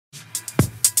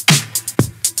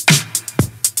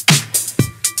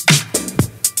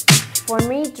For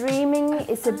me, dreaming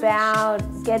is about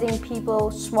getting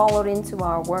people swallowed into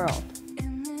our world.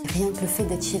 Rien que le fait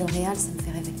d'être chez L'Oréal, ça me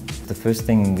fait rêver. The first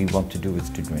thing we want to do is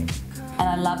to dream. And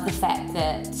I love the fact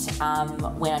that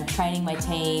when I'm training my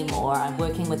team or I'm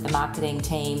working with the marketing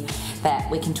team, that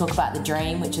we can talk about the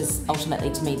dream, which is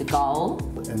ultimately to me the goal.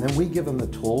 And then we give them the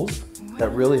tools that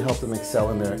really help them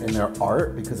excel in their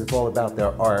art, because it's all about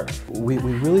their art. We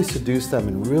really seduce them,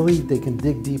 and really they can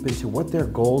dig deep into what their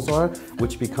goals are,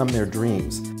 which become their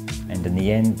dreams. And in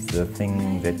the end, the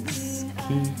thing that's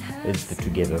key is the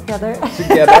together. Together.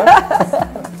 Together.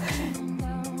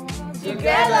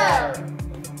 Together.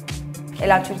 Et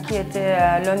la Turquie était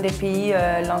l'un des pays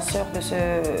lanceurs de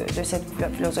cette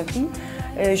philosophie.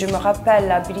 Et je me rappelle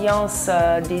la brillance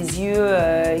des yeux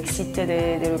excités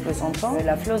des représentants.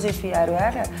 La philosophie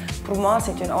RER, pour moi,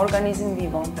 c'est un organisme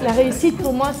vivant. La réussite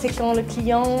pour moi, c'est quand le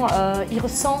client il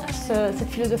ressent cette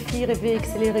philosophie rêver,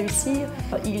 exceller, réussir.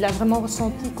 Il a vraiment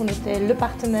ressenti qu'on était le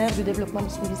partenaire du développement de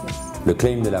son business. Le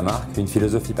claim de la marque, une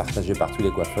philosophie partagée par tous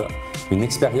les coiffeurs, une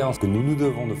expérience que nous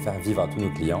devons de faire vivre à tous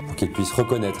nos clients pour qu'ils puissent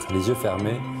reconnaître les yeux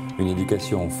fermés une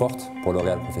éducation forte pour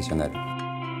L'Oréal Professionnel.